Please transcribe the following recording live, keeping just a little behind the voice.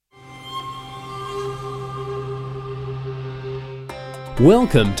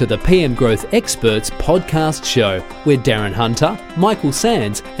Welcome to the PM Growth Experts podcast show, where Darren Hunter, Michael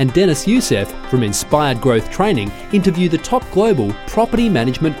Sands and Dennis Youssef from Inspired Growth Training interview the top global property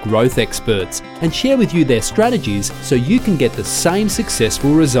management growth experts and share with you their strategies so you can get the same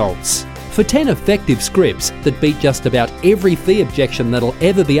successful results. For 10 effective scripts that beat just about every fee objection that'll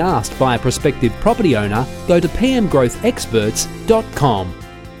ever be asked by a prospective property owner, go to pmgrowthexperts.com.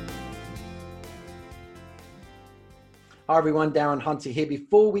 Hi everyone, Darren Hunter here.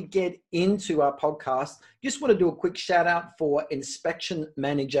 Before we get into our podcast, just want to do a quick shout out for Inspection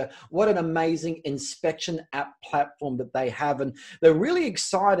Manager. What an amazing inspection app platform that they have. And they're really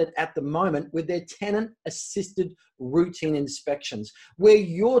excited at the moment with their tenant assisted routine inspections, where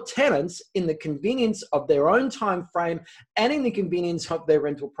your tenants, in the convenience of their own time frame and in the convenience of their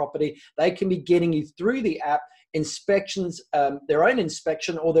rental property, they can be getting you through the app inspections, their own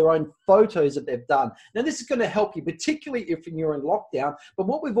inspection or their own photos that they've done. Now, this is going to help you, particularly if you're in lockdown. But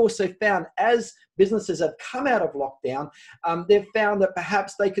what we've also found as businesses have come out of lockdown, they've found that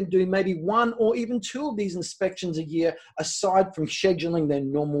perhaps they can do maybe one or even two of these inspections a year, aside from scheduling their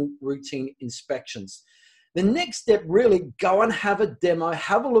normal routine inspections. The next step, really, go and have a demo,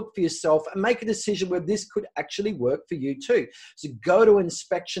 have a look for yourself and make a decision where this could actually work for you too. So go to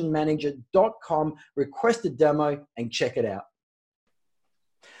inspectionmanager.com, request a demo and check it out.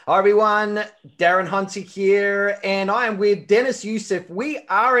 Hi everyone, Darren Hunter here, and I am with Dennis Youssef. We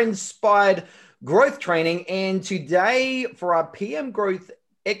are Inspired Growth Training, and today for our PM Growth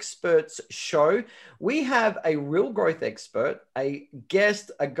Experts show, we have a real growth expert, a guest,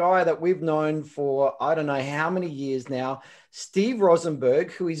 a guy that we've known for I don't know how many years now, Steve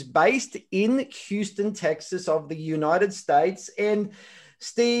Rozenberg, who is based in Houston, Texas of the United States. And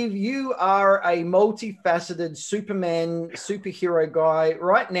Steve, you are a multifaceted superhero guy.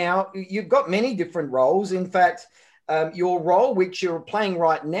 Right now, you've got many different roles. In fact, your role, which you're playing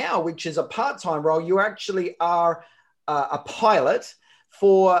right now, which is a part-time role, you actually are a pilot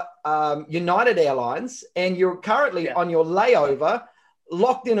for United Airlines, and you're currently on your layover,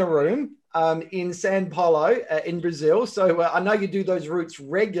 locked in a room in Sao Paulo in Brazil. So I know you do those routes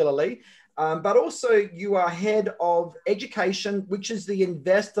regularly, but also you are head of education, which is the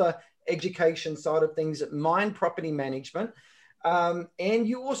investor education side of things at Mind Property Management. And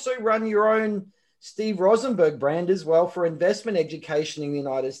you also run your own Steve Rozenberg brand as well for investment education in the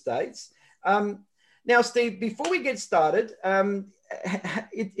United States. Now, Steve, before we get started,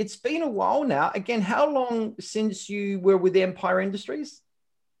 it's been a while now. Again, how long since you were with Empire Industries?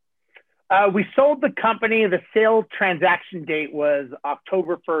 We sold the company. The sale transaction date was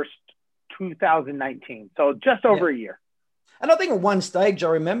October 1st, 2019. So just over a year. And I think at one stage, I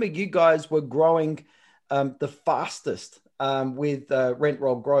remember you guys were growing the fastest with rent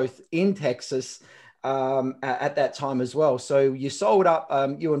roll growth in Texas at that time as well. So you sold up,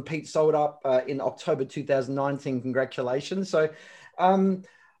 you and Pete sold up in October 2019. Congratulations. So I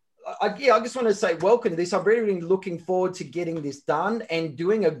just want to say welcome to this. I'm really looking forward to getting this done and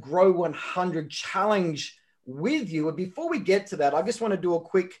doing a Grow 100 challenge with you. And before we get to that, I just want to do a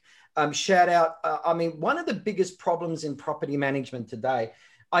quick shout out. I mean, one of the biggest problems in property management today,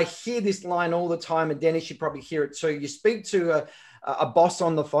 I hear this line all the time, and Dennis, you probably hear it too. You speak to a boss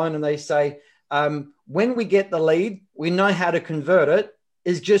on the phone and they say, when we get the lead, we know how to convert it.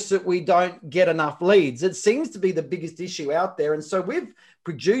 It's just that we don't get enough leads. It seems to be the biggest issue out there. And so we've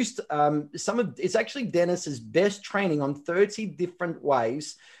produced it's actually Dennis's best training on 30 different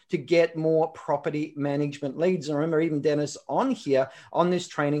ways to get more property management leads. And remember, even Dennis on here on this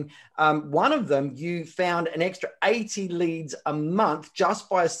training, one of them, you found an extra 80 leads a month just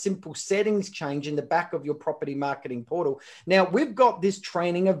by a simple settings change in the back of your property marketing portal. Now, we've got this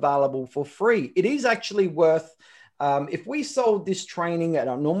training available for free. It is actually worth, if we sold this training at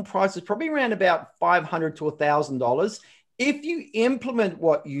our normal price, it's probably around about $500 to $1,000. If you implement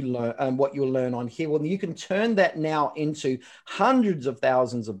what you learn and what you'll learn on here, well, you can turn that now into hundreds of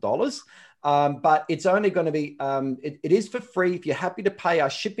thousands of dollars. But it's only going to be, it is for free. If you're happy to pay our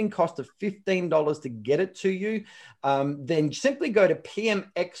shipping cost of $15 to get it to you, then simply go to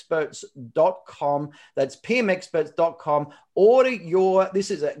pmexperts.com. That's pmexperts.com. Order this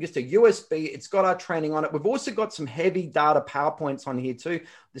is just a USB. It's got our training on it. We've also got some heavy data PowerPoints on here too.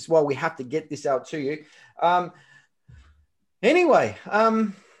 This is why we have to get this out to you. Anyway,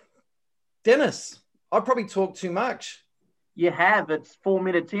 Dennis, I probably talk too much. You have. It's 4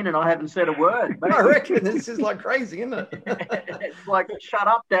 minutes in and I haven't said a word. I reckon this is like crazy, isn't it? It's like, shut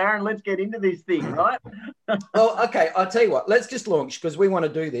up, Darren. Let's get into this thing, right? Well, okay. I'll tell you what. Let's just launch because we want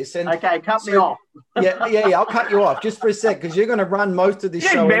to do this. And okay, cut me off. Yeah. I'll cut you off just for a sec because you're going to run most of this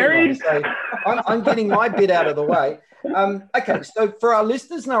show anyway. So I'm getting my bit out of the way. Okay. So for our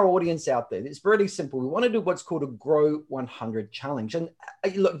listeners and our audience out there, it's really simple. We want to do what's called a Grow 100 challenge. And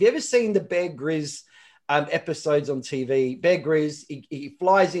look, have you ever seen the Bear Grylls episodes on TV? Bear Grylls, he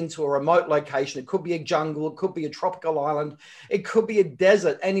flies into a remote location. It could be a jungle, it could be a tropical island, it could be a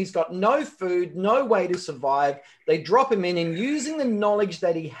desert, and he's got no food, no way to survive. They drop him in, and using the knowledge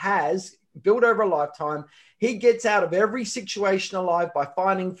that he has built over a lifetime, he gets out of every situation alive by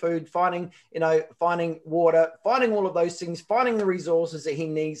finding food, finding water, finding all of those things, finding the resources that he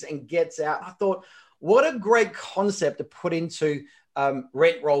needs, and gets out. I thought, what a great concept to put into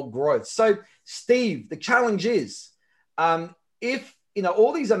rent roll growth. So Steve, the challenge is, if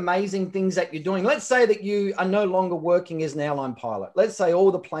all these amazing things that you're doing, let's say that you are no longer working as an airline pilot. Let's say all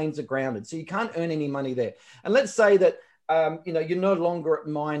the planes are grounded, so you can't earn any money there. And let's say that you're no longer at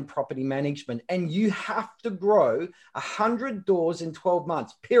Mine Property Management, and you have to grow 100 doors in 12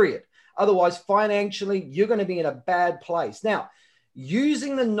 months, period. Otherwise, financially, you're going to be in a bad place. Now,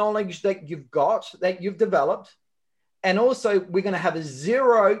 using the knowledge that you've got, that you've developed, and also we're going to have a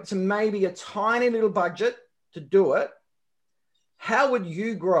zero to maybe a tiny little budget to do it. How would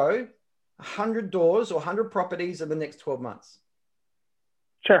you grow 100 doors or 100 properties in the next 12 months?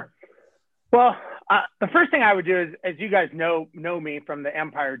 Sure. Well, the first thing I would do is, as you guys know me from the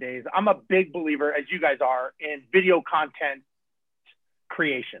Empire days, I'm a big believer, as you guys are, in video content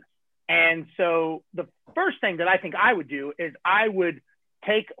creation. And so the first thing that I think I would do is I would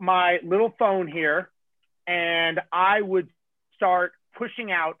take my little phone here and I would start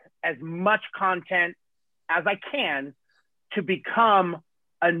pushing out as much content as I can to become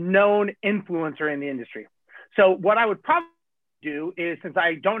a known influencer in the industry. So what I would probably do is, since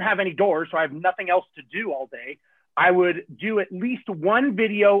I don't have any doors, so I have nothing else to do all day, I would do at least one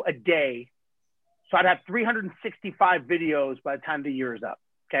video a day. So I'd have 365 videos by the time the year is up,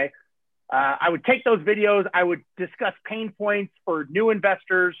 okay? I would take those videos, I would discuss pain points for new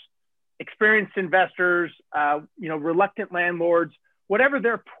investors, experienced investors, reluctant landlords, whatever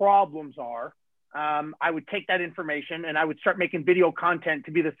their problems are. I would take that information and I would start making video content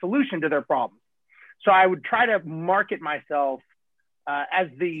to be the solution to their problems. So I would try to market myself as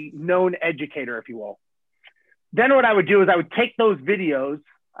the known educator, if you will. Then what I would do is I would take those videos,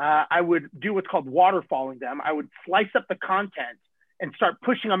 I would do what's called waterfalling them. I would slice up the content and start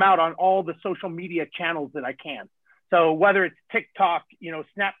pushing them out on all the social media channels that I can. So whether it's TikTok,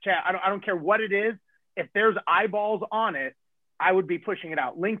 Snapchat, I don't care what it is. If there's eyeballs on it, I would be pushing it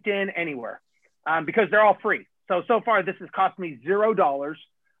out. LinkedIn, anywhere, because they're all free. So far, this has cost me $0.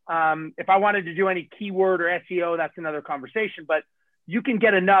 If I wanted to do any keyword or SEO, that's another conversation. But you can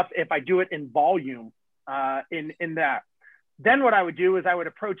get enough if I do it in volume in that. Then what I would do is I would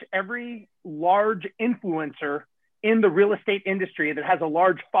approach every large influencer in the real estate industry that has a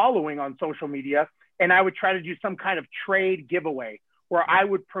large following on social media. And I would try to do some kind of trade giveaway where I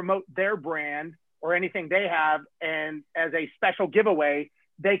would promote their brand or anything they have. And as a special giveaway,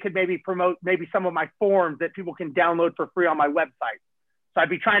 they could maybe promote maybe some of my forms that people can download for free on my website. So I'd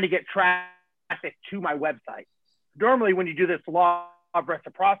be trying to get traffic to my website. Normally, when you do this law of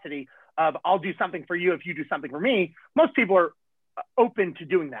reciprocity of I'll do something for you if you do something for me, most people are open to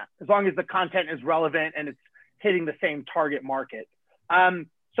doing that as long as the content is relevant and it's hitting the same target market.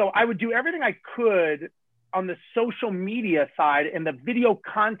 So I would do everything I could on the social media side and the video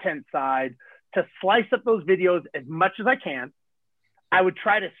content side to slice up those videos as much as I can. I would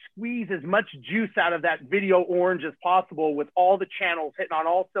try to squeeze as much juice out of that video orange as possible with all the channels hitting on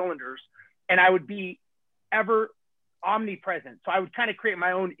all cylinders. And I would be ever omnipresent. So I would kind of create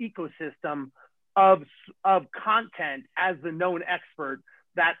my own ecosystem of content as the known expert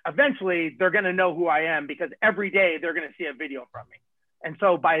that eventually they're going to know who I am because every day they're going to see a video from me. And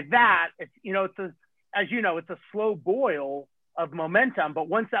so by that, it's a slow boil of momentum, but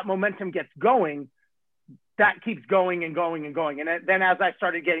once that momentum gets going, that keeps going and going and going. And then as I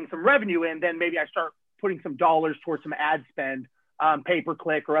started getting some revenue in, then maybe I start putting some dollars towards some ad spend,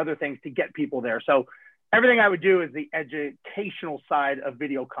 pay-per-click or other things to get people there. So everything I would do is the educational side of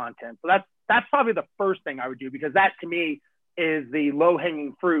video content. So that's probably the first thing I would do because that to me is the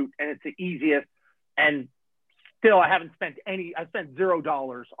low-hanging fruit and it's the easiest. And still, I spent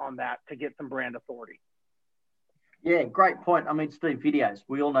 $0 on that to get some brand authority. Yeah, great point. I mean, Steve, videos.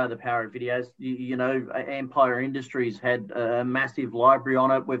 We all know the power of videos. Empire Industries had a massive library on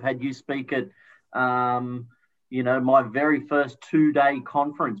it. We've had you speak at You know, my very first 2-day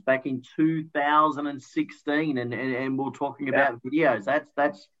conference back in 2016, and we're talking about videos.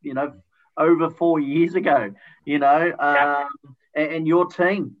 That's you know, over 4 years ago. You know, and your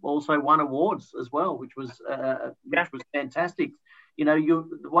team also won awards as well, which was fantastic. You know,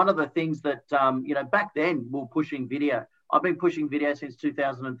 one of the things that you know, back then we were pushing video. I've been pushing video since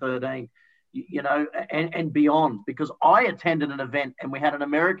 2013. You know, and beyond, because I attended an event and we had an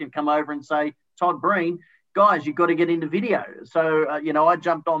American come over and say, Todd Breen, guys, you've got to get into video. So, you know, I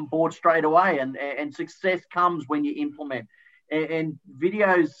jumped on board straight away, and success comes when you implement. And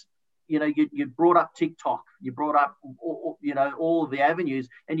videos, you know, you brought up TikTok, you brought up, you know, all of the avenues,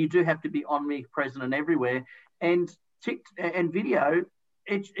 and you do have to be omnipresent and everywhere. And video,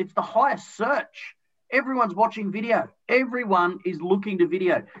 it's the highest search. Everyone's watching video. Everyone is looking to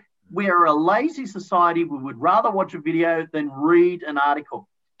video. We are a lazy society. We would rather watch a video than read an article.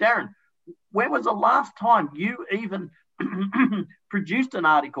 Darren, when was the last time you even produced an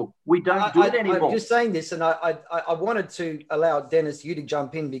article? We don't do it anymore. I'm just saying this, and I wanted to allow Dennis, you to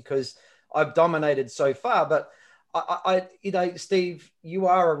jump in because I've dominated so far. But you know, Steve, you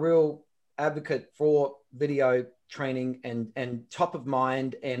are a real advocate for video training and top of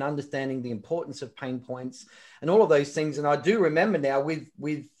mind and understanding the importance of pain points and all of those things. And I do remember now with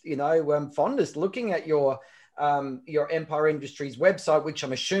you know, fondness looking at your Empire Industries website, which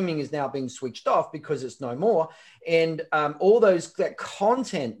I'm assuming is now being switched off because it's no more. And all that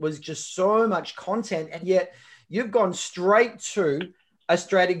content was just so much content. And yet you've gone straight to a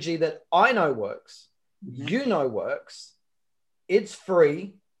strategy that I know works, you know works. It's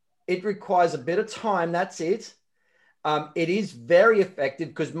free. It requires a bit of time. That's it. It is very effective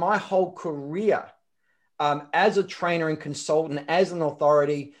because my whole career as a trainer and consultant, as an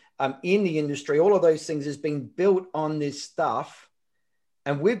authority in the industry, all of those things has been built on this stuff.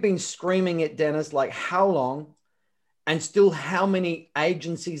 And we've been screaming it, Dennis, like how long, and still how many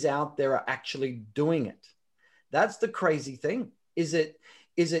agencies out there are actually doing it? That's the crazy thing. Is it,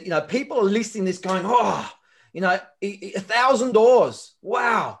 you know, people are listing this going, oh, you know, 1,000 doors.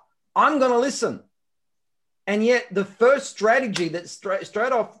 Wow, I'm going to listen. And yet the first strategy that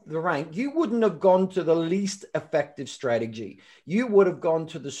straight off the rank, you wouldn't have gone to the least effective strategy. You would have gone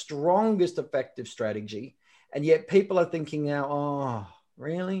to the strongest effective strategy. And yet people are thinking now, oh,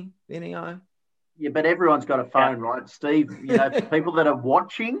 really? Video? Yeah, but everyone's got a phone, right, Steve? You know, for people that are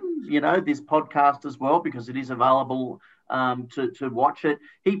watching, you know, this podcast as well, because it is available to watch it.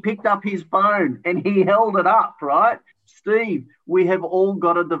 He picked up his phone and he held it up, right? Steve, we have all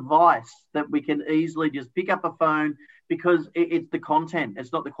got a device that we can easily just pick up a phone because it's the content.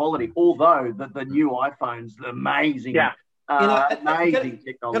 It's not the quality. Although the new iPhones, the amazing, amazing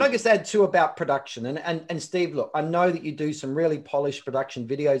technology. Can I just add too about production? And Steve, look, I know that you do some really polished production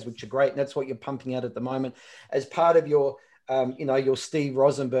videos, which are great. And that's what you're pumping out at the moment as part of your you know, your Steve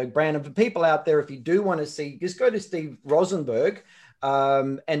Rozenberg brand. And for people out there, if you do want to see, just go to Steve Rozenberg,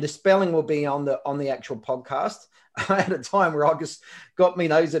 and the spelling will be on the actual podcast. I had a time where I just got me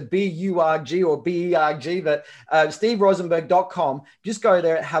nose at B-U-R-G or B-E-R-G, but steverozenberg.com. Just go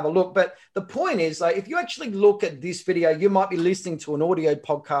there and have a look. But the point is, like, if you actually look at this video, you might be listening to an audio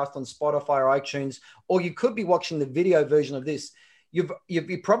podcast on Spotify or iTunes, or you could be watching the video version of this. You've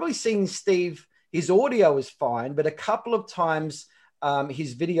probably seen Steve. His audio is fine, but a couple of times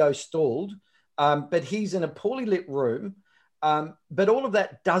his video stalled, but he's in a poorly lit room. But all of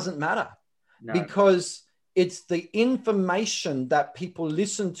that doesn't matter because it's the information that people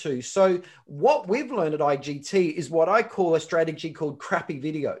listen to. So what we've learned at IGT is what I call a strategy called crappy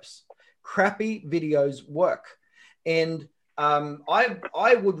videos. Crappy videos work. And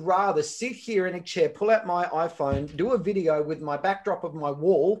I would rather sit here in a chair, pull out my iPhone, do a video with my backdrop of my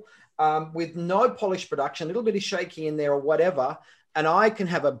wall, with no polished production, a little bit of shaky in there or whatever, and I can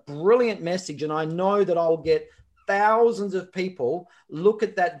have a brilliant message, and I know that I'll get thousands of people look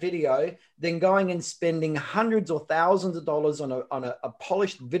at that video, then going and spending hundreds or thousands of dollars on a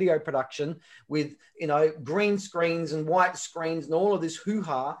polished video production with, you know, green screens and white screens and all of this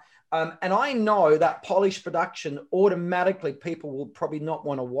hoo-ha. And I know that polished production, automatically people will probably not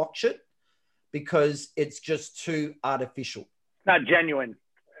want to watch it because it's just too artificial. Not genuine.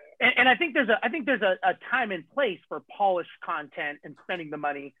 And I think there's a time and place for polished content and spending the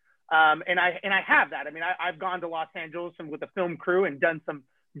money. And I have that. I mean, I've gone to Los Angeles and with a film crew and done some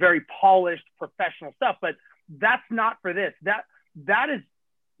very polished professional stuff, but that's not for this. That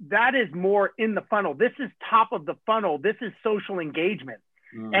is more in the funnel. This is top of the funnel. This is social engagement.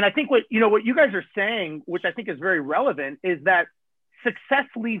 And I think what you guys are saying, which I think is very relevant, is that success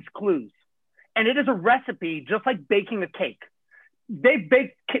leaves clues. And it is a recipe, just like baking a cake. They've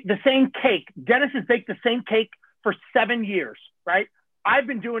baked the same cake. Dennis has baked the same cake for 7 years, right? I've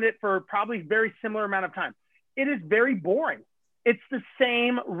been doing it for probably a very similar amount of time. It is very boring. It's the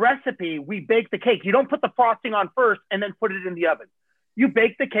same recipe. We bake the cake. You don't put the frosting on first and then put it in the oven. You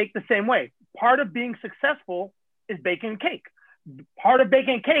bake the cake the same way. Part of being successful is baking cake. Part of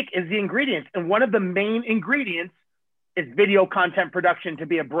baking cake is the ingredients. And one of the main ingredients is video content production, to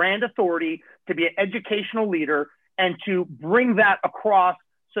be a brand authority, to be an educational leader, and to bring that across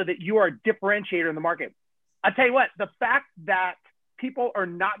so that you are a differentiator in the market. I tell you what, the fact that people are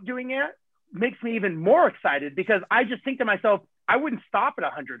not doing it makes me even more excited, because I just think to myself, I wouldn't stop at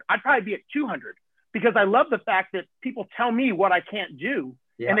 100. I'd probably be at 200, because I love the fact that people tell me what I can't do,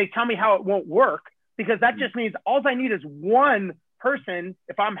 and they tell me how it won't work, because that just means all I need is one person,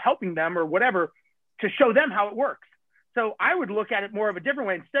 if I'm helping them or whatever, to show them how it works. So I would look at it more of a different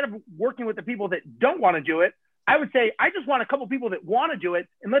way. Instead of working with the people that don't want to do it, I would say, I just want a couple people that want to do it,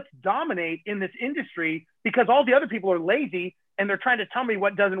 and let's dominate in this industry, because all the other people are lazy and they're trying to tell me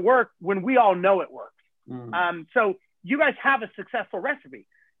what doesn't work when we all know it works. So you guys have a successful recipe.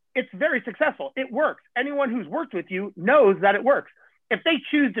 It's very successful. It works. Anyone who's worked with you knows that it works. If they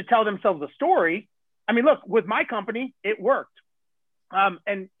choose to tell themselves a story, I mean, look, with my company, it worked.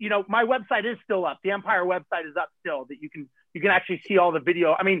 And you know, my website is still up. The Empire website is up still, that you can actually see all the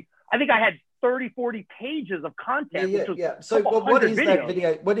video. I mean, I think I had 30, 40 pages of content. So what is that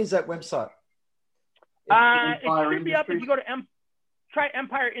video? What is that website? It should be up if you go to try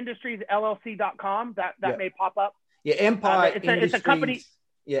EmpireIndustriesLLC.com. That may pop up. Yeah, Empire Industries. It's a company.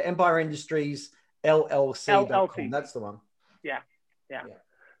 Yeah, Empire Industries LLC.com. That's the one. Yeah.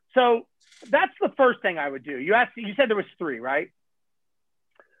 So that's the first thing I would do. You said there was 3, right?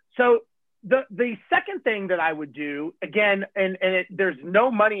 So the second thing that I would do, again, and there's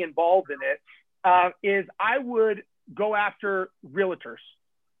no money involved in it, is I would go after realtors.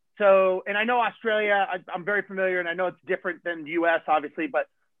 So, and I know Australia, I'm very familiar, and I know it's different than the US, obviously, but,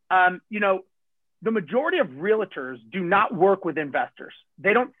 you know, the majority of realtors do not work with investors.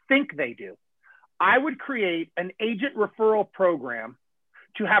 They don't think they do. I would create an agent referral program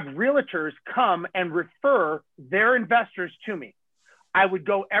to have realtors come and refer their investors to me. I would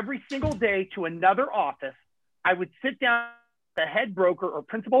go every single day to another office. I would sit down with the head broker or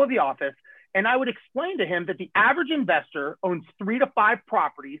principal of the office, and I would explain to him that the average investor owns 3 to 5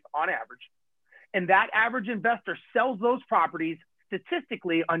 properties on average. And that average investor sells those properties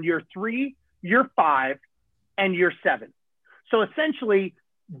statistically on year 3, year 5, and year 7. So essentially,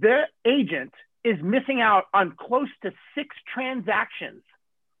 the agent is missing out on close to 6 transactions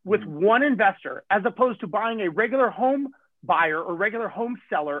with one investor, as opposed to buying a regular home buyer or regular home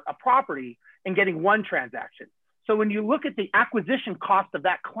seller a property and getting 1 transaction. So when you look at the acquisition cost of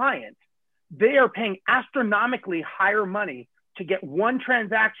that client, they are paying astronomically higher money to get 1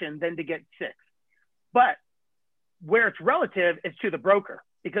 transaction than to get 6. But where it's relative is to the broker,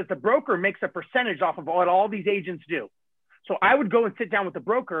 because the broker makes a percentage off of what all these agents do. So I would go and sit down with the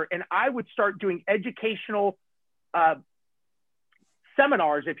broker, and I would start doing educational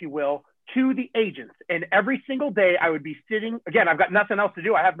seminars, if you will, to the agents. And every single day I would be sitting, again, I've got nothing else to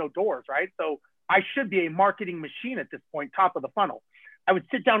do. I have no doors, right? So I should be a marketing machine at this point, top of the funnel. I would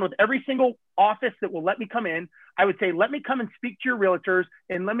sit down with every single office that will let me come in. I would say, let me come and speak to your realtors,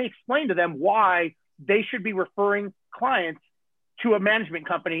 and let me explain to them why they should be referring clients to a management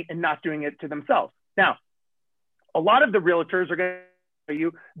company and not doing it to themselves. Now, a lot of the realtors are going to tell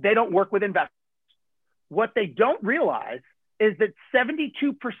you they don't work with investors. What they don't realize is that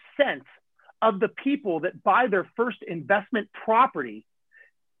 72% of the people that buy their first investment property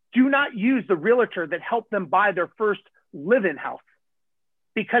do not use the realtor that helped them buy their first live-in house,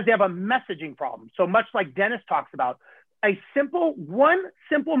 because they have a messaging problem. So much like Dennis talks about, one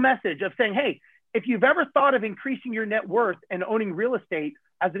simple message of saying, hey, if you've ever thought of increasing your net worth and owning real estate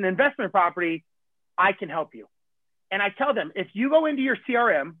as an investment property, I can help you. And I tell them, if you go into your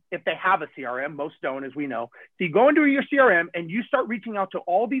CRM, if they have a CRM, most don't, as we know. So you go into your CRM and you start reaching out to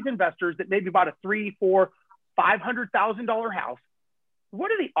all these investors that maybe bought a $300,000, $400,000, $500,000 house.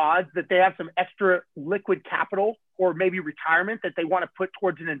 What are the odds that they have some extra liquid capital or maybe retirement that they want to put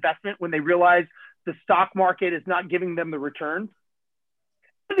towards an investment when they realize the stock market is not giving them the returns?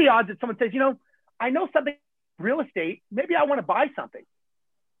 What are the odds that someone says, you know, I know something real estate, maybe I want to buy something.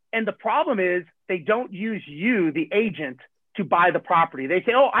 And the problem is they don't use you, the agent, to buy the property. They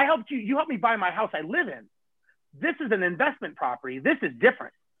say, oh, I helped you. You helped me buy my house I live in. This is an investment property. This is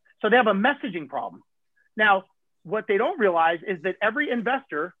different. So they have a messaging problem. Now, what they don't realize is that every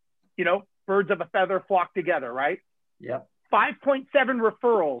investor, you know, birds of a feather flock together, right? Yeah. 5.7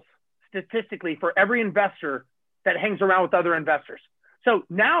 referrals statistically for every investor that hangs around with other investors. So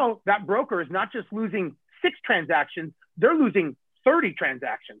now that broker is not just losing 6 transactions, they're losing 30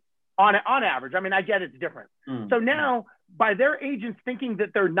 transactions on average. I mean, I get it's different. So now by their agents thinking that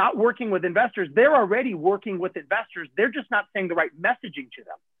they're not working with investors, they're already working with investors. They're just not saying the right messaging to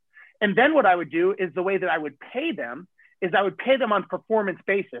them. And then what I would do is the way that I would pay them is I would pay them on performance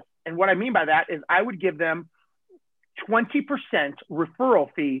basis. And what I mean by that is I would give them 20%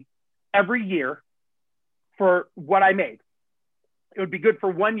 referral fee every year for what I made. It would be good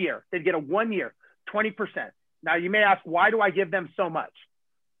for 1 year. They'd get a 1 year, 20%. Now you may ask, why do I give them so much?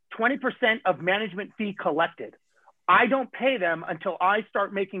 20% of management fee collected. I don't pay them until I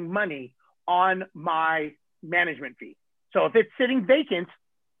start making money on my management fee. So if it's sitting vacant,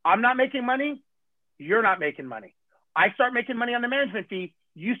 I'm not making money, you're not making money. I start making money on the management fee,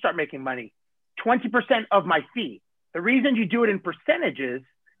 you start making money. 20% of my fee. The reason you do it in percentages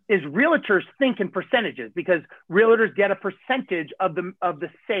is realtors think in percentages because realtors get a percentage of the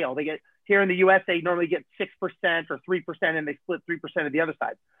sale. They get here in the US, they normally get 6% or 3% and they split 3% of the other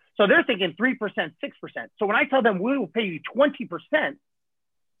side. So they're thinking 3%, 6%. So when I tell them we will pay you 20%,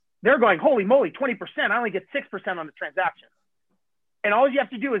 they're going, holy moly, 20%. I only get 6% on the transaction. And all you have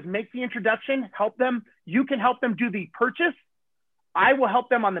to do is make the introduction, help them. You can help them do the purchase. I will help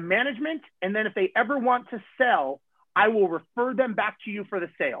them on the management. And then if they ever want to sell, I will refer them back to you for the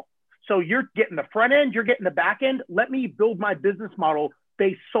sale. So you're getting the front end, you're getting the back end. Let me build my business model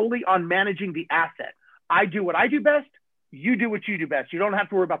based solely on managing the asset. I do what I do best. You do what you do best. You don't have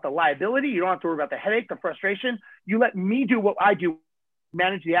to worry about the liability. You don't have to worry about the headache, the frustration. You let me do what I do,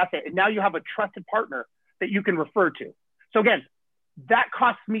 manage the asset. And now you have a trusted partner that you can refer to. So again, that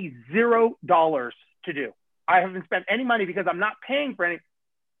costs me $0 to do. I haven't spent any money because I'm not paying for any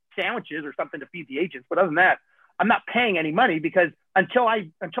sandwiches or something to feed the agents. But other than that, I'm not paying any money because until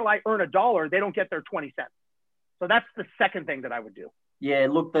I earn $1, they don't get their 20 cents. So that's the second thing that I would do. Yeah,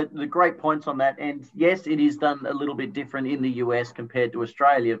 look, the great points on that. And yes, it is done a little bit different in the US compared to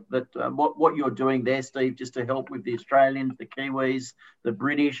Australia. But what you're doing there, Steve, just to help with the Australians, the Kiwis, the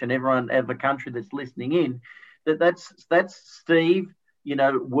British, and everyone, every country that's listening in, that's Steve,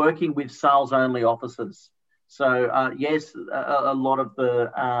 working with sales-only offices. So, yes, a lot of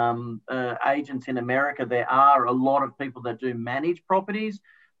the agents in America, there are a lot of people that do manage properties,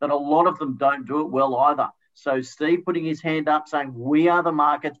 but a lot of them don't do it well either. So Steve putting his hand up saying, we are the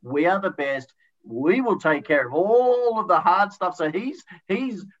markets, we are the best, we will take care of all of the hard stuff. So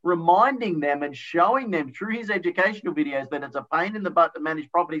he's reminding them and showing them through his educational videos that it's a pain in the butt to manage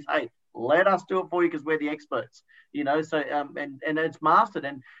properties. Hey, let us do it for you because we're the experts, so and it's mastered.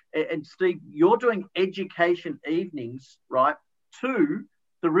 And Steve, you're doing education evenings, right, to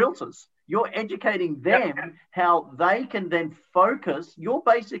the realtors. You're educating them how they can then focus. You're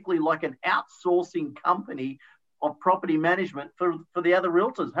basically like an outsourcing company of property management for the other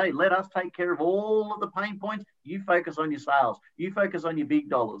realtors. Hey, let us take care of all of the pain points. You focus on your sales. You focus on your big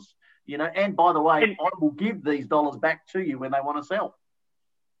dollars. And by the way, I will give these dollars back to you when they want to sell.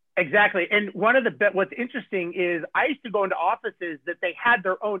 Exactly. And what's interesting is I used to go into offices that they had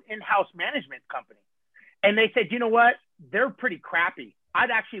their own in-house management company. And they said, you know what? They're pretty crappy. I'd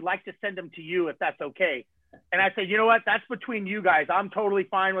actually like to send them to you if that's okay. And I said, you know what? That's between you guys. I'm totally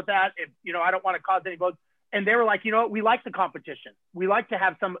fine with that. If, I don't want to cause any bugs. And they were like, you know what? We like the competition. We like to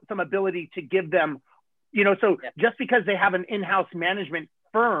have some ability to give them, just because they have an in-house management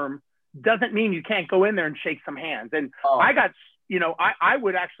firm doesn't mean you can't go in there and shake some hands. And I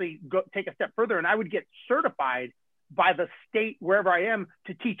would actually take a step further and I would get certified by the state, wherever I am,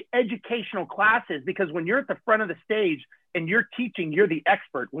 to teach educational classes, because when you're at the front of the stage and you're teaching, you're the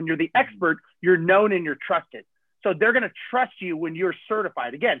expert. When you're the expert, you're known and you're trusted. So they're going to trust you when you're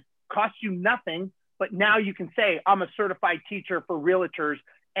certified. Again, costs you nothing, but now you can say, I'm a certified teacher for realtors,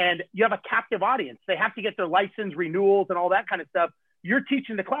 and you have a captive audience. They have to get their license renewals and all that kind of stuff. You're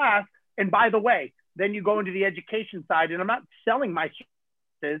teaching the class. And by the way, then you go into the education side, and I'm not selling my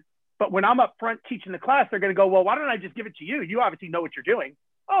services, but when I'm up front teaching the class, they're going to go, well, why don't I just give it to you? You obviously know what you're doing.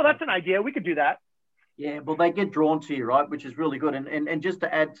 Oh, that's an idea. We could do that. Yeah, well, they get drawn to you, right, which is really good. And just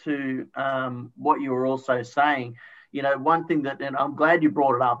to add to what you were also saying, one thing that, and I'm glad you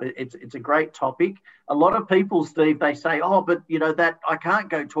brought it up, it's a great topic. A lot of people, Steve, they say, oh, but, that I can't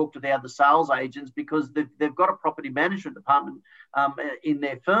go talk to the other sales agents because they've got a property management department in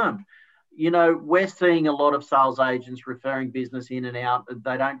their firm. We're seeing a lot of sales agents referring business in and out.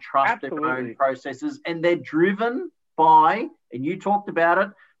 They don't trust their own processes, and they're driven by, and you talked about it,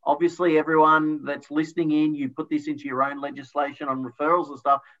 obviously everyone that's listening in, you put this into your own legislation on referrals and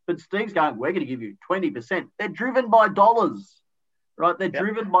stuff, but Steve's going, we're going to give you 20%. They're driven by dollars, right? They're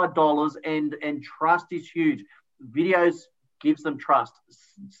driven by dollars, and trust is huge. Videos gives them trust.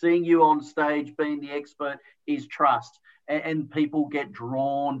 Seeing you on stage, being the expert is trust. And people get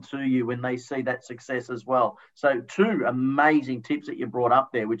drawn to you when they see that success as well. So 2 amazing tips that you brought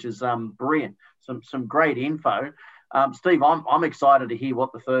up there, which is brilliant. Some great info. Steve, I'm excited to hear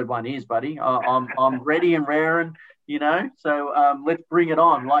what the third one is, buddy. I'm ready and raring, you know. So let's bring it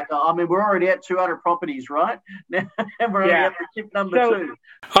on. We're already at 200 properties, right? Now we're already at tip number 2.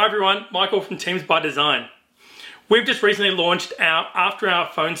 Hi everyone, Michael from Teams by Design. We've just recently launched our after-hour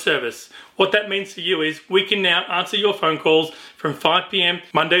phone service. What that means to you is we can now answer your phone calls from 5 p.m.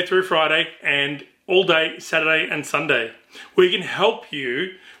 Monday through Friday and all day Saturday and Sunday. We can help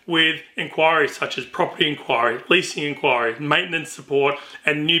you with inquiries such as property inquiry, leasing inquiry, maintenance support,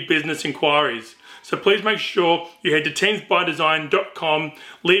 and new business inquiries. So please make sure you head to teamsbydesign.com,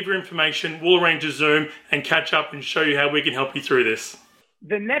 leave your information, we'll arrange a Zoom and catch up and show you how we can help you through this.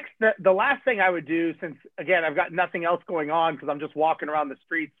 The last thing I would do, since again I've got nothing else going on because I'm just walking around the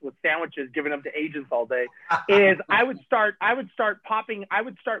streets with sandwiches giving them to agents all day, is I would start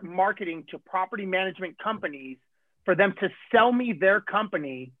marketing to property management companies for them to sell me their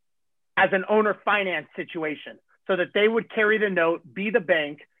company as an owner finance situation, so that they would carry the note, be the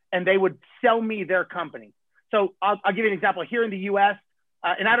bank, and they would sell me their company. So I'll give you an example here in the U.S.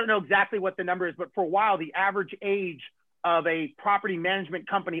 And I don't know exactly what the number is, but for a while the average age of a property management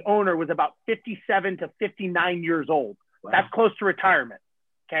company owner was about 57 to 59 years old. Wow. That's close to retirement.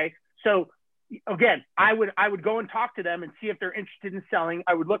 Okay. So again, I would go and talk to them and see if they're interested in selling.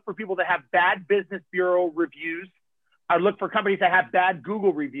 I would look for people that have bad Business Bureau reviews. I would look for companies that have bad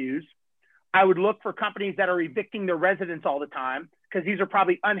Google reviews. I would look for companies that are evicting their residents all the time, because these are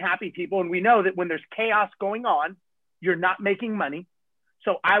probably unhappy people. And we know that when there's chaos going on, you're not making money.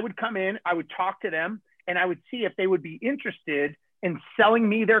 So I would come in, I would talk to them, and I would see if they would be interested in selling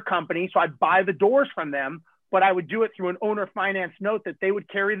me their company. So I'd buy the doors from them, but I would do it through an owner finance note that they would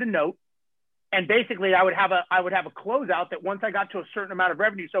carry the note. And basically I would have a closeout that once I got to a certain amount of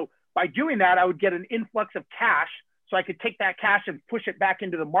revenue. So by doing that, I would get an influx of cash, so I could take that cash and push it back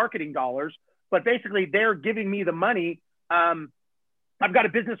into the marketing dollars. But basically they're giving me the money. I've got a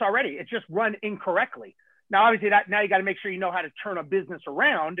business already. It's just run incorrectly. Now, obviously now you got to make sure you know how to turn a business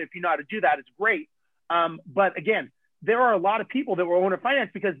around. If you know how to do that, it's great. But again, there are a lot of people that will owner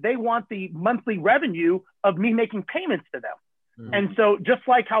finance because they want the monthly revenue of me making payments to them. Mm-hmm. And so just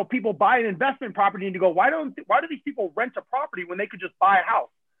like how people buy an investment property and you go, why do these people rent a property when they could just buy a house?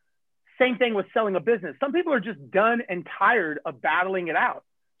 Same thing with selling a business. Some people are just done and tired of battling it out.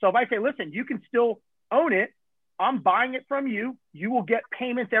 So if I say, listen, you can still own it. I'm buying it from you. You will get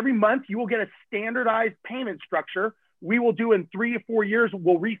payments every month. You will get a standardized payment structure. We will do in 3 to 4 years,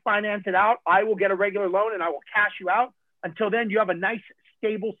 we'll refinance it out. I will get a regular loan and I will cash you out. Until then, you have a nice,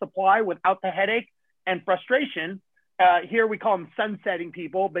 stable supply without the headache and frustration. Here we call them sunsetting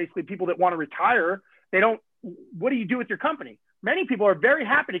people, basically people that want to retire. What do you do with your company? Many people are very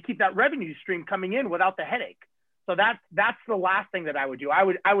happy to keep that revenue stream coming in without the headache. So that's the last thing that I would do. I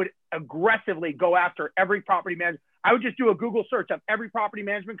would aggressively go after every property manager. I would just do a Google search of every property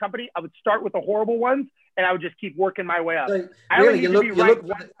management company. I would start with the horrible ones, and I would just keep working my way up. So really, you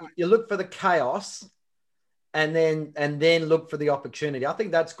look for the chaos, and then look for the opportunity. I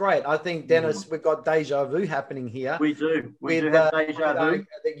think that's great. I think, Dennis, we've got deja vu happening here. We do. We do have deja vu.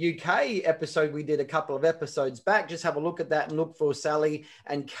 The UK episode we did a couple of episodes back. Just have a look at that and look for Sally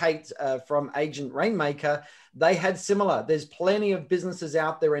and Kate from Agent Rainmaker. They had similar. There's plenty of businesses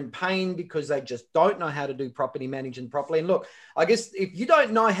out there in pain because they just don't know how to do property management properly. And look, I guess if you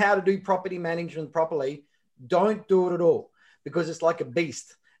don't know how to do property management properly, don't do it at all, because it's like a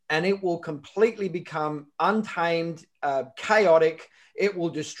beast. And it will completely become untamed, chaotic. It will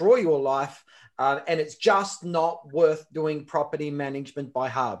destroy your life. And it's just not worth doing property management by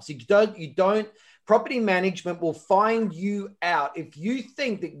halves. Property management will find you out. If you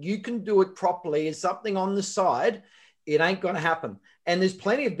think that you can do it properly as something on the side, it ain't going to happen. And there's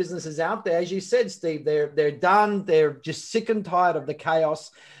plenty of businesses out there, as you said, Steve, they're done. They're just sick and tired of the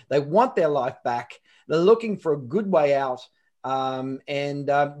chaos. They want their life back. They're looking for a good way out.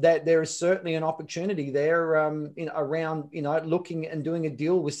 That there is certainly an opportunity there around looking and doing a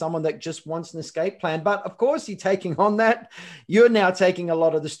deal with someone that just wants an escape plan. But of course, you're taking on that. You're now taking a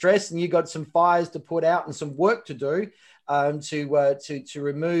lot of the stress, and you got some fires to put out and some work to do to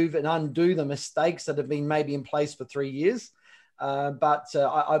remove and undo the mistakes that have been maybe in place for 3 years. But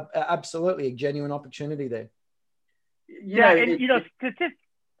I absolutely a genuine opportunity there. Statistics.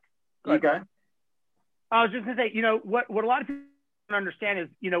 You go. I was just going to say, what a lot of people don't understand is,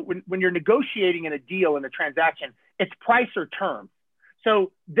 when you're negotiating in a deal, in a transaction, it's price or term.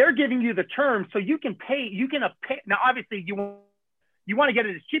 So they're giving you the terms so you can pay. Now, obviously, you want to get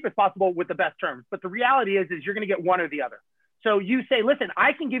it as cheap as possible with the best terms. But the reality is you're going to get one or the other. So you say, listen,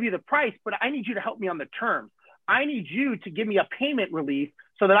 I can give you the price, but I need you to help me on the terms. I need you to give me a payment relief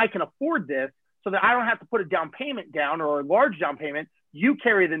so that I can afford this, so that I don't have to put a down payment down or a large down payment. You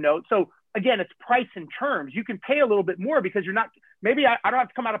carry the note. So again, it's price and terms. You can pay a little bit more because you're not, maybe I don't have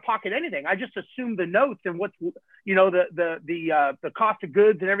to come out of pocket anything. I just assume the notes and what's, the cost of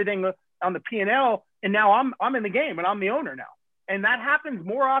goods and everything on the P&L. And now I'm in the game and I'm the owner now. And that happens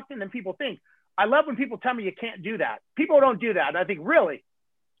more often than people think. I love when people tell me you can't do that. People don't do that. I think, really,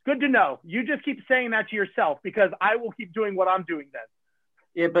 good to know. You just keep saying that to yourself, because I will keep doing what I'm doing then.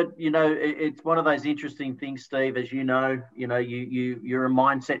 Yeah, but it's one of those interesting things, Steve. As you're a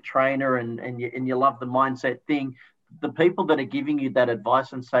mindset trainer and you love the mindset thing. The people that are giving you that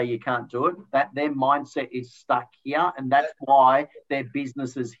advice and say you can't do it, that their mindset is stuck here, and that's why their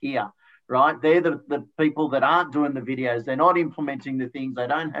business is here, right? They're the people that aren't doing the videos. They're not implementing the things. They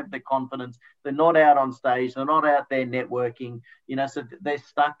don't have the confidence. They're not out on stage. They're not out there networking. So they're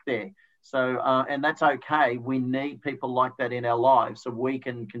stuck there. So, and that's okay. We need people like that in our lives so we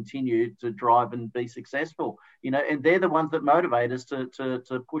can continue to drive and be successful, and they're the ones that motivate us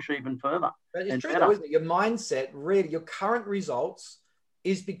to push even further. But it's true, though, isn't it? Your mindset, really, your current results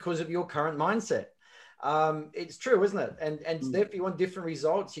is because of your current mindset. It's true, isn't it? And if you want different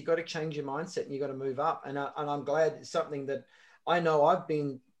results, you've got to change your mindset and you've got to move up. And I'm glad it's something that I know I've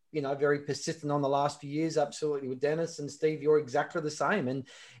been very persistent on the last few years, absolutely, with Dennis. And Steve, you're exactly the same. And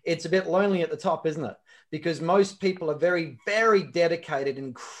it's a bit lonely at the top, isn't it? Because most people are very, very dedicated,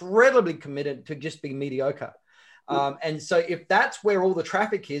 incredibly committed to just be mediocre. And so if that's where all the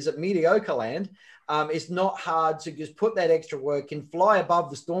traffic is at mediocre land, it's not hard to just put that extra work in, fly above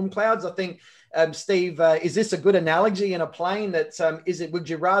the storm clouds. I think, Steve, is this a good analogy in a plane? Would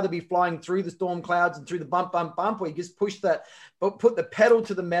you rather be flying through the storm clouds and through the bump, or you just put the pedal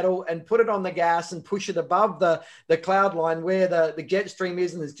to the metal and put it on the gas and push it above the cloud line where the jet stream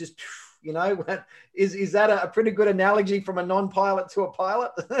is, and it's just, is that a pretty good analogy from a non-pilot to a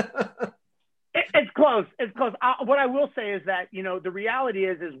pilot? It's close. It's close. What I will say is that, the reality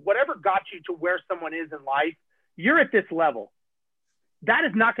is whatever got you to where someone is in life, you're at this level. That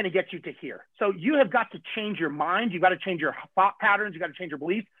is not going to get you to here. So you have got to change your mind. You've got to change your thought patterns. You've got to change your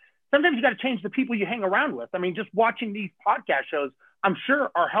beliefs. Sometimes you got to change the people you hang around with. I mean, just watching these podcast shows, I'm sure,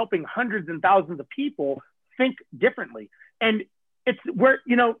 are helping hundreds and thousands of people think differently. And it's where,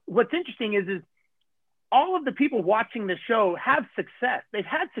 what's interesting is all of the people watching this show have success. They've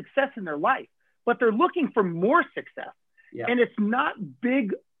had success in their life, but they're looking for more success. Yeah. And it's not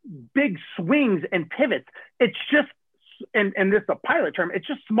big swings and pivots. It's just, and this is a pilot term, it's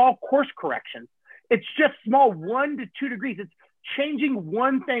just small course corrections. It's just small 1 to 2 degrees. It's changing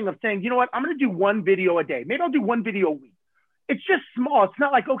one thing of saying, you know what, I'm going to do one video a day. Maybe I'll do one video a week. It's just small. It's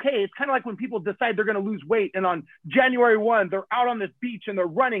not like, okay, it's kind of like when people decide they're going to lose weight, and on January 1, they're out on this beach and they're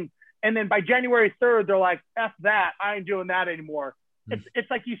running. And then by January 3rd, they're like, F that, I ain't doing that anymore. It's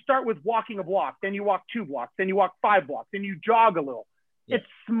like you start with walking a block, then you walk 2 blocks, then you walk 5 blocks, then you jog a little. Yeah. It's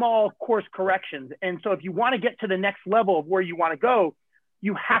small course corrections. And so if you want to get to the next level of where you want to go,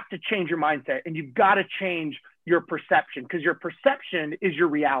 you have to change your mindset, and you've got to change your perception, because your perception is your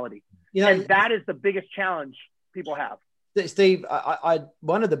reality. And that is the biggest challenge people have. Steve, I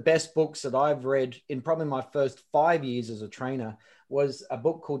one of the best books that I've read in probably my first 5 years as a trainer was a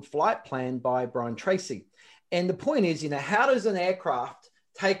book called Flight Plan by Brian Tracy. And the point is, how does an aircraft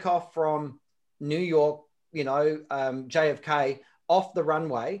take off from New York, JFK, off the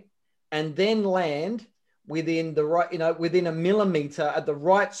runway, and then land within the right, within a millimeter at the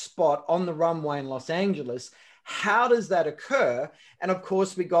right spot on the runway in Los Angeles? How does that occur? And of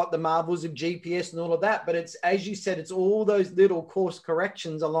course, we got the marvels of GPS and all of that, but it's, as you said, it's all those little course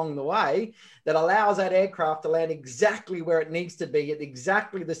corrections along the way that allows that aircraft to land exactly where it needs to be at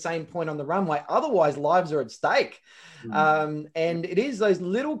exactly the same point on the runway. Otherwise, lives are at stake. And it is those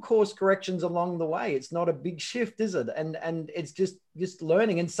little course corrections along the way. It's not a big shift, is it? And it's just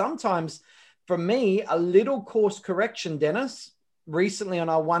learning. And sometimes for me, a little course correction, Dennis, recently on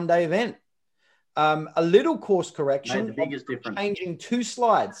our one-day event, a little course correction, made the biggest difference. Changing 2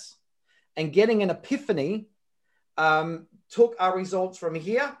 slides and getting an epiphany, took our results from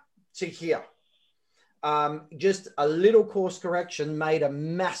here to here. Just a little course correction made a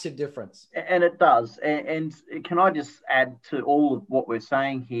massive difference. And it does. And can I just add to all of what we're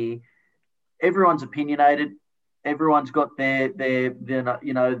saying here? Everyone's opinionated. Everyone's got their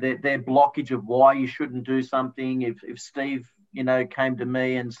blockage of why you shouldn't do something. If Steve, came to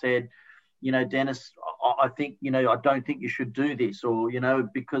me and said, Dennis, I think, I don't think you should do this, or,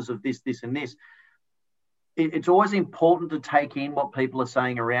 because of this, this, and this. It's always important to take in what people are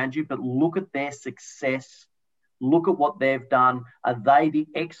saying around you, but look at their success. Look at what they've done. Are they the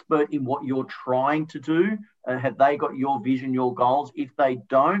expert in what you're trying to do? Have they got your vision, your goals? If they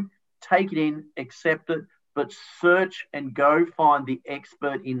don't, take it in, accept it, but search and go find the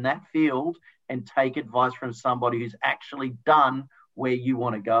expert in that field and take advice from somebody who's actually done where you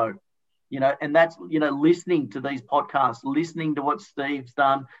want to go. And that's, listening to these podcasts, listening to what Steve's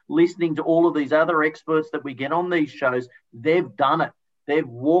done, listening to all of these other experts that we get on these shows. They've done it. They've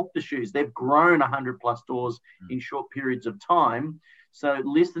walked the shoes. They've grown 100 plus stores in short periods of time. So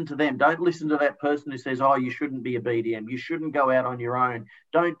listen to them. Don't listen to that person who says, oh, you shouldn't be a BDM. You shouldn't go out on your own.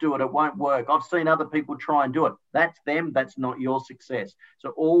 Don't do it. It won't work. I've seen other people try and do it. That's them. That's not your success. So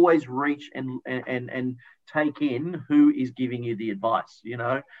always reach and take in who is giving you the advice,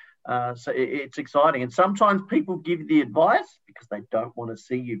 So it's exciting. And sometimes people give the advice because they don't want to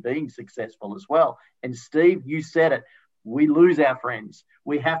see you being successful as well. And Steve, you said it. We lose our friends.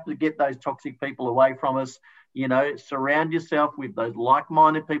 We have to get those toxic people away from us. Surround yourself with those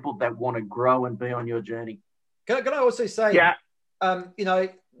like-minded people that want to grow and be on your journey. Can I also say, yeah,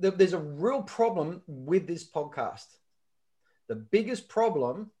 there's a real problem with this podcast. The biggest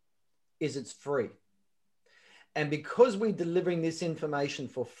problem is it's free. And because we're delivering this information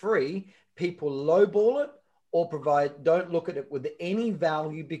for free, people lowball it or don't look at it with any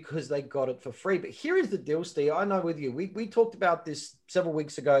value because they got it for free. But here is the deal, Steve. I know with you, we talked about this several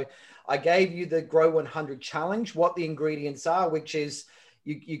weeks ago. I gave you the Grow 100 challenge, what the ingredients are, which is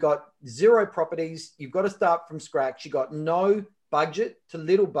you got 0 properties. You've got to start from scratch. You got no budget to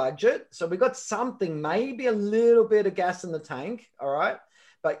little budget. So we got something, maybe a little bit of gas in the tank. All right.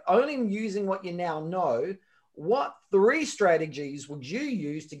 But only using what you now know, what 3 strategies would you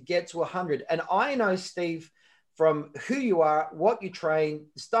use to get to 100? And I know, Steve, from who you are, what you train,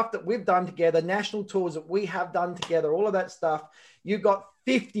 stuff that we've done together, national tours that we have done together, all of that stuff, you've got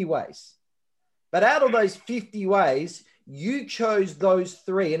 50 ways. But out of those 50 ways, you chose those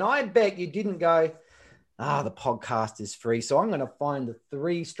 3. And I bet you didn't go, the podcast is free, so I'm going to find the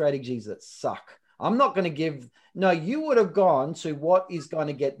 3 strategies that suck. I'm not going to no, you would have gone to what is going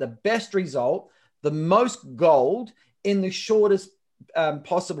to get the best result, the most gold in the shortest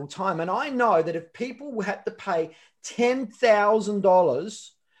possible time. And I know that if people had to pay $10,000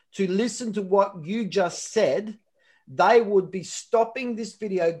 to listen to what you just said, they would be stopping this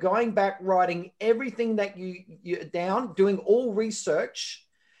video, going back, writing everything that you down, doing all research,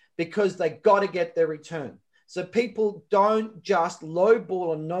 because they got to get their return. So people don't just lowball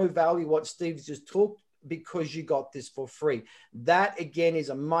or no value what Steve's just talked because you got this for free. That again is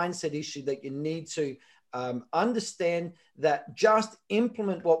a mindset issue that you need to understand, that just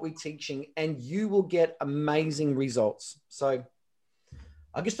implement what we're teaching and you will get amazing results. So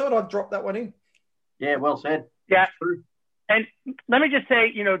I just thought I'd drop that one in. Yeah, well said. Yeah. And let me just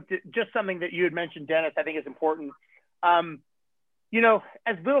say, just something that you had mentioned, Dennis, I think is important.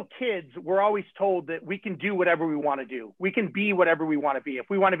 As little kids, we're always told that we can do whatever we want to do. We can be whatever we want to be. If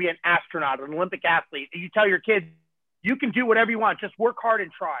we want to be an astronaut or an Olympic athlete, you tell your kids, you can do whatever you want. Just work hard and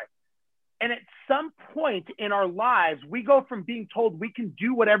try. And at some point in our lives, we go from being told we can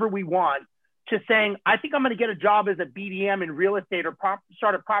do whatever we want to saying, I think I'm going to get a job as a BDM in real estate or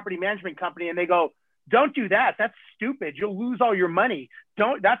start a property management company. And they go, don't do that. That's stupid. You'll lose all your money.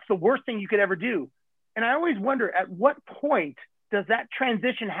 That's the worst thing you could ever do. And I always wonder, at what point does that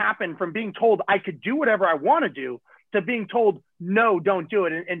transition happen from being told I could do whatever I want to do to being told, no, don't do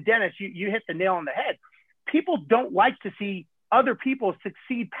it? And Dennis, you hit the nail on the head. People don't like to see other people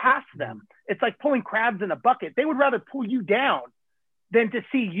succeed past them. It's like pulling crabs in a bucket. They would rather pull you down than to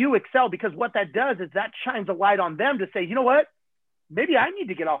see you excel, because what that does is that shines a light on them to say, you know what, maybe I need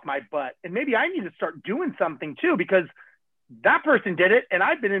to get off my butt and maybe I need to start doing something too, because that person did it and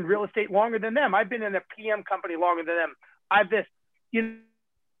I've been in real estate longer than them. I've been in a PM company longer than them. I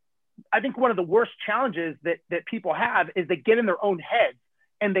think one of the worst challenges that people have is they get in their own heads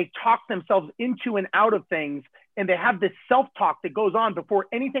and they talk themselves into and out of things, and they have this self-talk that goes on before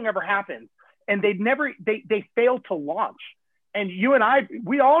anything ever happens, and they fail to launch. And you and I,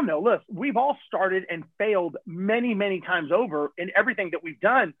 we all know, look, we've all started and failed many, many times over in everything that we've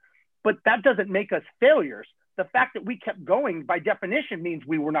done, but that doesn't make us failures. The fact that we kept going by definition means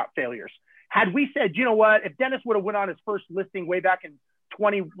we were not failures. Had we said, you know what, if Dennis would have went on his first listing way back in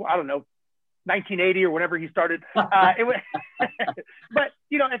 1980 or whenever he started, it would, but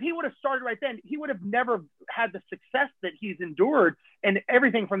if he would have started right then, he would have never had the success that he's endured and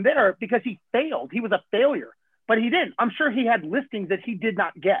everything from there, because he failed. He was a failure, but he didn't. I'm sure he had listings that he did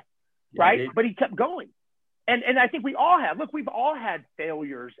not get, right? But he kept going. And I think we all have. Look, we've all had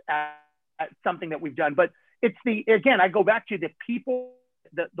failures at something that we've done. But it's again, I go back to the people,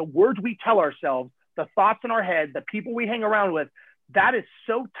 the words we tell ourselves, the thoughts in our head, the people we hang around with. That is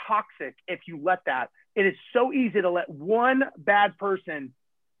so toxic if you let that. It is so easy to let one bad person,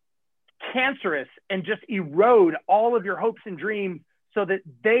 cancerous, and just erode all of your hopes and dreams so that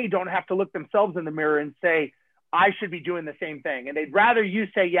they don't have to look themselves in the mirror and say, I should be doing the same thing. And they'd rather you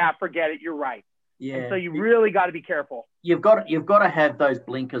say, yeah, forget it, you're right. Yeah. And so you really got to be careful. You've got to have those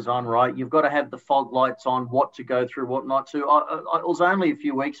blinkers on, right? You've got to have the fog lights on, what to go through, what not to. It was only a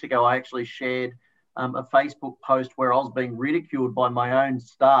few weeks ago I actually shared a Facebook post where I was being ridiculed by my own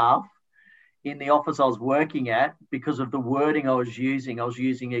staff in the office I was working at because of the wording I was using. I was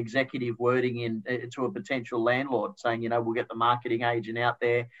using executive wording to a potential landlord saying, we'll get the marketing agent out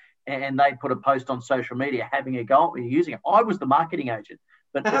there, and they put a post on social media having a go at me using it. I was the marketing agent.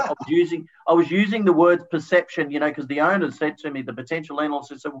 But I was using the words perception, because the owner said to me, the potential landlord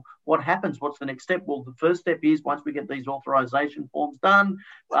said, so what happens? What's the next step? Well, the first step is once we get these authorization forms done,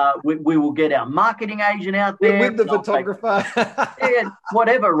 we will get our marketing agent out there. With the photographer. Yeah,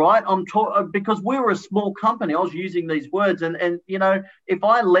 whatever, right? Because we were a small company, I was using these words. And if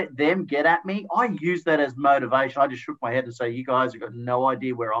I let them get at me, I use that as motivation. I just shook my head and say, you guys have got no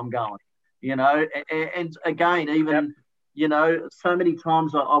idea where I'm going, And again, even... so many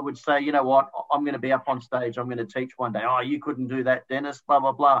times I would say, you know what, I'm going to be up on stage. I'm going to teach one day. Oh, you couldn't do that, Dennis, blah,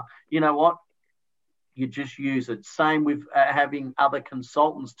 blah, blah. You know what? You just use it. Same with having other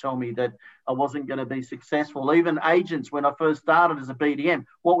consultants tell me that I wasn't going to be successful. Even agents, when I first started as a BDM,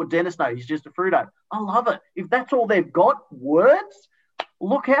 what would Dennis know? He's just a Fruito. I love it. If that's all they've got, words,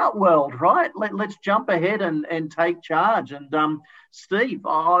 look out, world, right? Let's jump ahead and take charge. And Steve,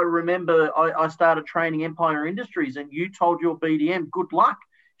 I remember I started training Empire Industries and you told your BDM, good luck.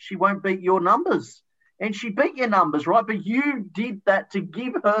 She won't beat your numbers. And she beat your numbers, right? But you did that to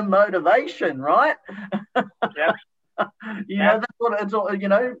give her motivation, right? Yeah. That's what it's all,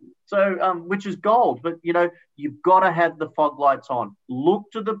 so, which is gold. But, you've got to have the fog lights on.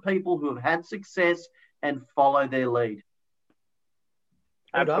 Look to the people who have had success and follow their lead.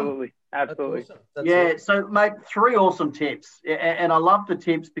 Absolutely. Absolutely. That's awesome. So, mate, 3 awesome tips. And I love the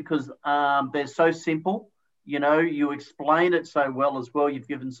tips because they're so simple. You explain it so well as well. You've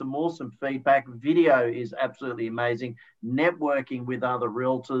given some awesome feedback. Video is absolutely amazing. Networking with other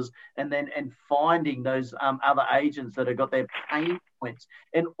realtors and finding those other agents that have got their pain points.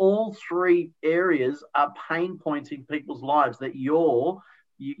 And all 3 areas are pain points in people's lives that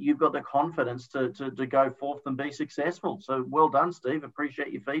you've got the confidence to go forth and be successful. So well done, Steve.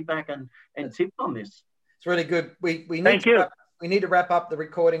 Appreciate your feedback and tips on this. It's really good. We need to wrap up the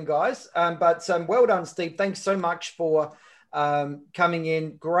recording, guys. But well done, Steve. Thanks so much for coming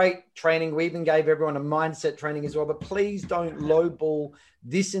in. Great training. We even gave everyone a mindset training as well. But please don't lowball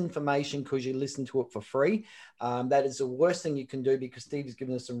this information because you listen to it for free. That is the worst thing you can do because Steve has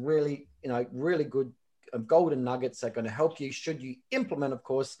given us some really, really good golden nuggets that are going to help you should you implement, of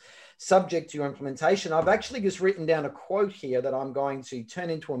course, subject to your implementation. I've actually just written down a quote here that I'm going to turn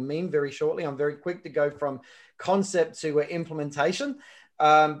into a meme very shortly. I'm very quick to go from concept to implementation.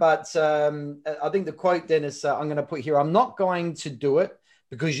 But I think the quote, Dennis, I'm going to put here, I'm not going to do it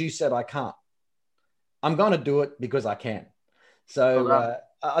because you said I can't. I'm going to do it because I can. So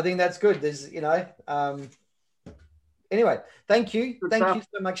I think that's good. There's, anyway, thank you. Thank you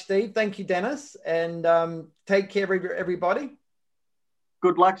so much, Steve. Thank you, Dennis. And take care, everybody.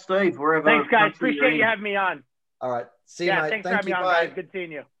 Good luck, Steve, wherever. Thanks, guys. Appreciate you having me on. All right. See you, mate. Thanks for having me on, guys. Good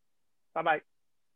seeing you. Bye-bye.